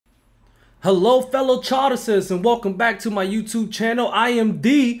Hello fellow Chartists and welcome back to my YouTube channel. I am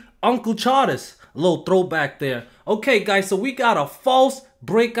the Uncle Chartist. A little throwback there. Okay guys, so we got a false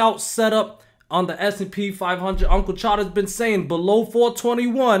breakout setup on the S&P 500. Uncle Chartist been saying below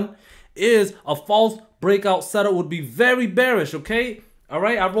 421 is a false breakout setup, would be very bearish, okay?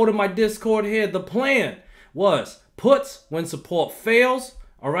 Alright, I wrote in my Discord here, the plan was puts when support fails.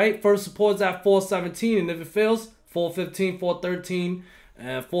 Alright, first support is at 417 and if it fails, 415, 413,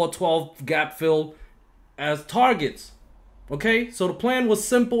 412 gap fill as targets. Okay, so the plan was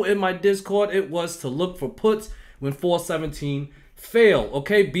simple in my Discord. It was to look for puts when 417 fail.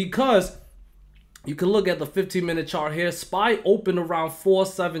 Okay, because you can look at the 15-minute chart here. SPY opened around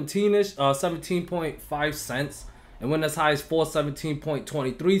 417-ish, 17.5 cents, and went as high as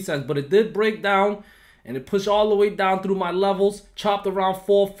 417.23 cents. But it did break down, and it pushed all the way down through my levels, chopped around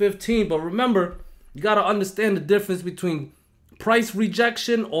 415. But remember, you got to understand the difference between price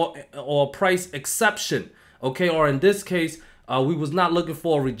rejection or price exception, okay? Or in this case, we was not looking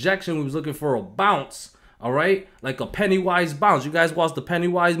for a rejection, we was looking for a bounce. All right, like a Pennywise bounce. You guys watched the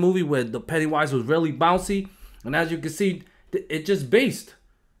Pennywise movie where the Pennywise was really bouncy, and as you can see, it just based.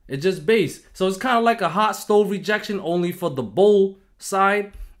 So it's kind of like a hot stove rejection, only for the bull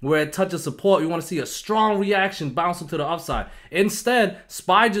side, where it touches support. You want to see a strong reaction bouncing to the upside. Instead,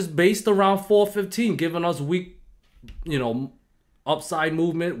 SPY just based around 415, giving us weak, upside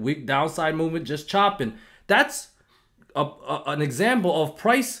movement, weak downside movement, just chopping. That's an example of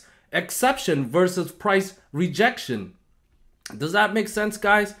price exception versus price rejection. Does that make sense,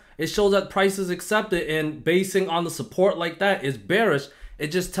 guys? It shows that price is accepted, and basing on the support like that is bearish. It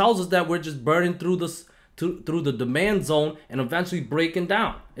just tells us that we're just burning through this through the demand zone and eventually breaking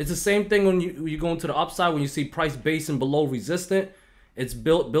down. It's the same thing when you go into the upside. When you see price basing below resistant, it's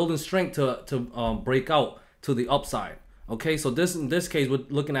building strength to break out to the upside. Okay, so in this case, we're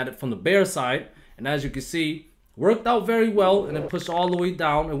looking at it from the bear side, and as you can see, worked out very well, and then pushed all the way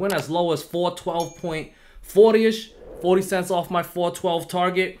down. It went as low as 412.40-ish, 40 cents off my 412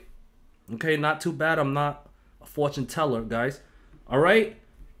 target. Okay, not too bad. I'm not a fortune teller, guys. All right,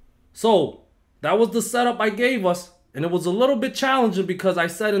 so that was the setup I gave us, and it was a little bit challenging because I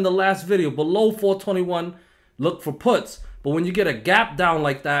said in the last video, below 421, look for puts. But when you get a gap down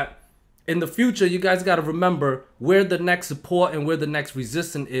like that, in the future, you guys got to remember where the next support and where the next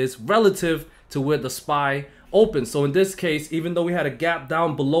resistance is relative to where the SPY opens. So in this case, even though we had a gap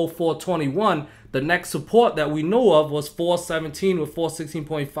down below 421, the next support that we know of was 417 with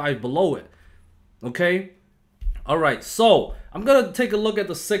 416.5 below it. Okay? All right, so I'm going to take a look at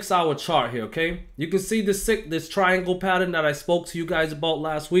the 6-hour chart here, okay? You can see this triangle pattern that I spoke to you guys about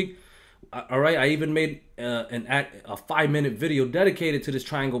last week. All right, I even made a 5-minute video dedicated to this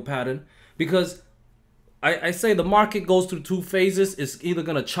triangle pattern because I say the market goes through two phases. It's either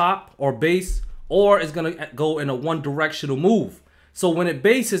going to chop or base, or it's going to go in a one-directional move. So when it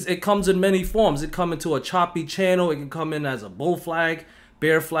bases, it comes in many forms. It comes into a choppy channel. It can come in as a bull flag,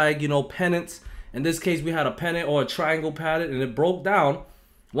 bear flag, pennants. In this case, we had a pennant or a triangle pattern, and it broke down.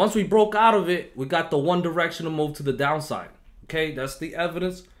 Once we broke out of it, we got the one-directional move to the downside. Okay, that's the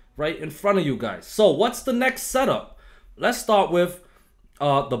evidence right in front of you guys. So what's the next setup? Let's start with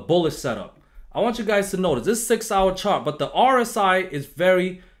the bullish setup. I want you guys to notice this 6-hour chart, but the RSI is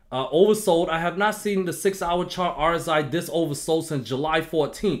very oversold. I have not seen the 6-hour chart RSI this oversold since July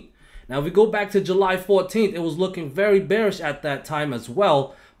 14th. Now, if we go back to July 14th, it was looking very bearish at that time as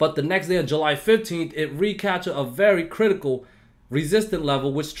well. But the next day on July 15th, it recaptured a very critical resistant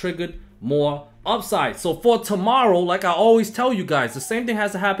level, which triggered more upside. So for tomorrow, like I always tell you guys, the same thing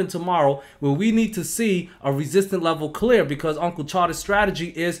has to happen tomorrow, where we need to see a resistant level clear, because Uncle Chartist's strategy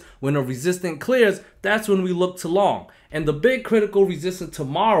is when a resistant clears, that's when we look to long. And the big critical resistance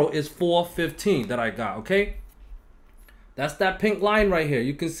tomorrow is 415 that I got, okay? That's that pink line right here.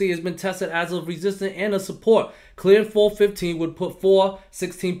 You can see it's been tested as a resistance and a support. Cleared 415 would put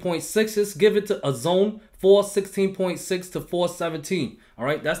 416.6, give it to a zone 416.6 to 417. All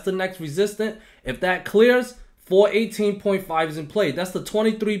right, that's the next resistance. If that clears, 418.5 is in play. That's the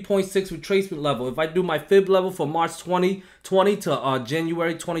 23.6 retracement level. If I do my fib level for March 2020 to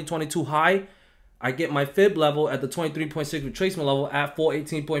January 2022 high, I get my fib level at the 23.6 retracement level at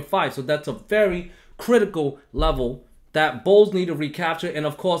 418.5. So that's a very critical level that bulls need to recapture, and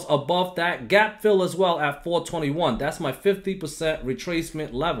of course above that gap fill as well at 421. That's my 50%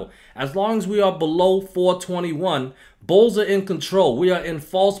 retracement level. As long as we are below 421, bulls are in control. We are in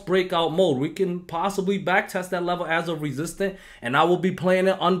false breakout mode. We can possibly backtest that level as a resistant, and I will be playing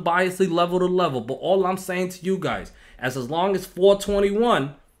it unbiasedly level to level. But all I'm saying to you guys, as long as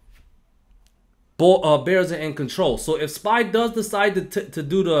 421 bears are in control. So if SPY does decide to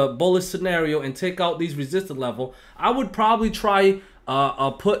do the bullish scenario and take out these resistance level, I would probably try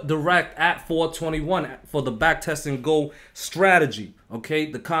put direct at 421 for the back test and go strategy. Okay,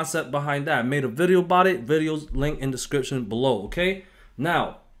 the concept behind that. I made a video about it. Videos link in description below. Okay,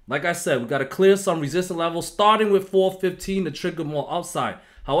 now like I said, we got to clear some resistance levels starting with 415 to trigger more upside.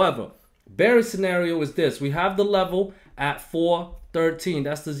 However, bearish scenario is this: we have the level at 413.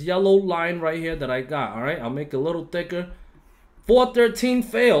 That's this yellow line right here that I got. All right, I'll make it a little thicker. 413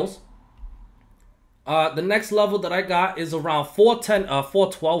 fails. The next level that I got is around 410,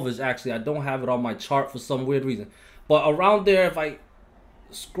 412 is actually, I don't have it on my chart for some weird reason, but around there, if I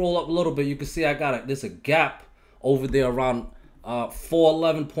scroll up a little bit, you can see I got there's a gap over there around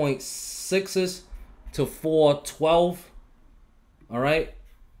 411.6s to 412. All right,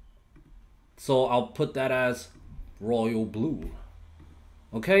 so I'll put that as royal blue.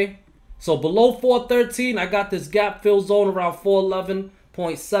 Okay, so below 413, I got this gap fill zone around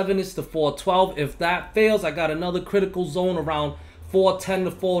 411.7 is to 412. If that fails, I got another critical zone around 410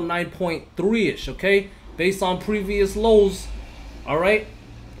 to 409.3ish. Okay, based on previous lows. All right,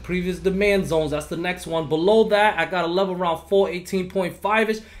 previous demand zones. That's the next one. Below that, I got a level around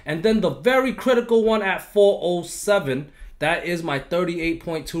 418.5ish, and then the very critical one at 407. That is my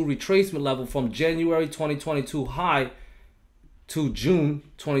 38.2 retracement level from January 2022 high to June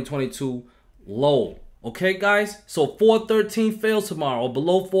 2022 low. Okay, guys, so 413 fails tomorrow.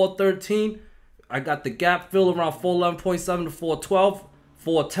 Below 413, I got the gap fill around 411.7 to 412,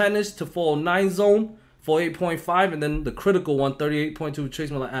 410ish to 409 zone, 48.5, and then the critical one, 38.2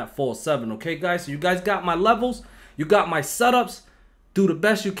 retracement at 407. Okay, guys, so you guys got my levels, you got my setups. Do the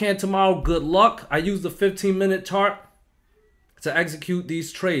best you can tomorrow. Good luck. I use the 15-minute chart to execute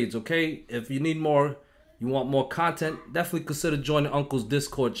these trades. Okay, if you need more, you want more content, definitely consider joining Uncle's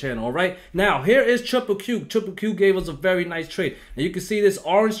Discord channel. All right, now here is QQQ. QQQ gave us a very nice trade, and you can see this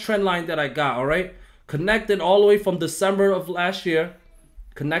orange trend line that I got. All right, connected all the way from December of last year,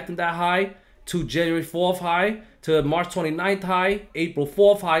 connecting that high to January 4th high to March 29th high, April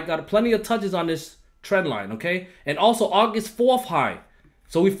 4th high. Got plenty of touches on this trend line. Okay, and also August 4th high.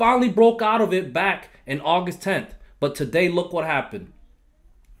 So we finally broke out of it back in August 10th. But today, look what happened.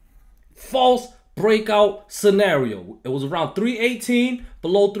 False breakout scenario. It was around 318,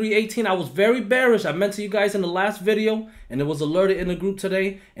 below 318. I was very bearish. I mentioned you guys in the last video, and it was alerted in the group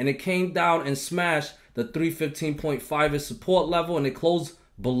today, and it came down and smashed the 315.5 support level, and it closed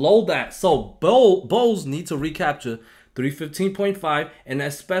below that. So bulls need to recapture 315.5, and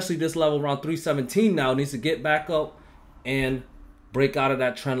especially this level around 317 now needs to get back up and break out of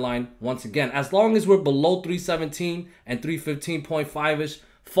that trend line once again. As long as we're below 317 and 315.5ish,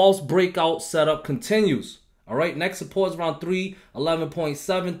 false breakout setup continues. All right, next support is around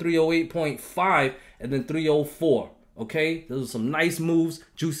 311.7, 308.5, and then 304. Okay, those are some nice moves,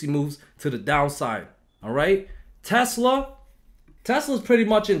 juicy moves to the downside. All right, Tesla's pretty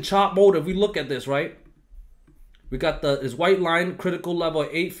much in chop mode. If we look at this, right, we got this white line critical level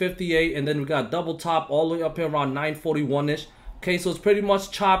at 858, and then we got double top all the way up here around 941ish. Okay, so it's pretty much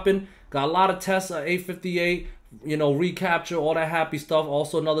chopping. Got a lot of tests at 858, you know, recapture, all that happy stuff.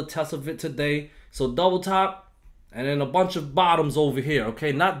 Also another test of it today. So double top, and then a bunch of bottoms over here.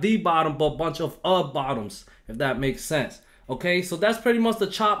 Okay, not the bottom, but a bunch of bottoms, if that makes sense. Okay, so that's pretty much the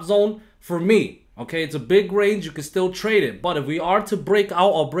chop zone for me. Okay, it's a big range. You can still trade it. But if we are to break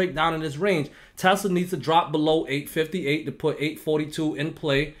out or break down in this range, Tesla needs to drop below 858 to put 842 in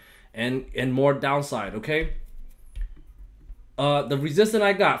play and more downside, okay? The resistance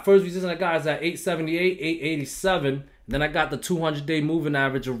I got, first resistance I got is at 878, 887. Then I got the 200-day moving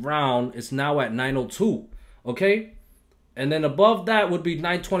average around. It's now at 902, okay? And then above that would be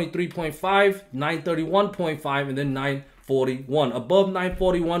 923.5, 931.5, and then 941. Above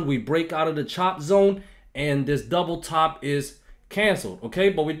 941, we break out of the chop zone, and this double top is canceled, okay?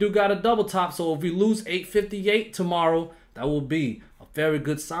 But we do got a double top, so if we lose 858 tomorrow, that will be a very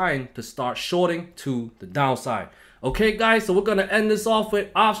good sign to start shorting to the downside. Okay, guys, so we're going to end this off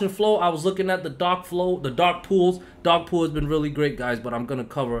with option flow. I was looking at the dark flow, the dark pools. Dark pool has been really great, guys, but I'm going to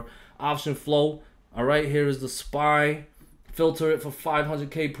cover option flow. All right, here is the SPY. Filter it for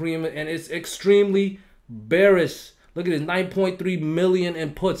 500K premium, and it's extremely bearish. Look at this, 9.3 million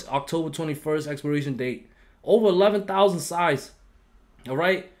inputs, October 21st expiration date. Over 11,000 size. All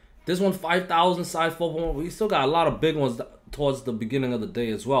right, this one 5,000 size, 4.1. We still got a lot of big ones towards the beginning of the day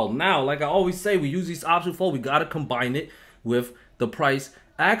as well. Now, like I always say, we use these option flow. We got to combine it with the price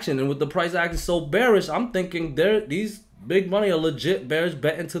action. And with the price action so bearish, I'm thinking these big money are legit bearish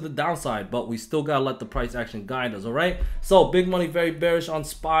betting to the downside. But we still got to let the price action guide us, all right? So, big money very bearish on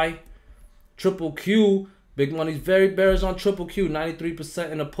SPY. Triple Q, big money's very bearish on Triple Q, 93%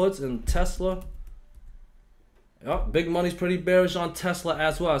 in the puts, and Tesla. Yep, big money's pretty bearish on Tesla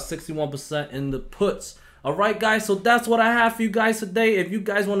as well, 61% in the puts. All right, guys, so that's what I have for you guys today. If you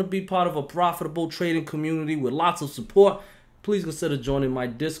guys want to be part of a profitable trading community with lots of support, please consider joining my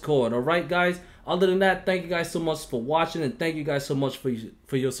Discord. All right, guys. Other than that, thank you guys so much for watching, and thank you guys so much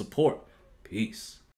for your support. Peace.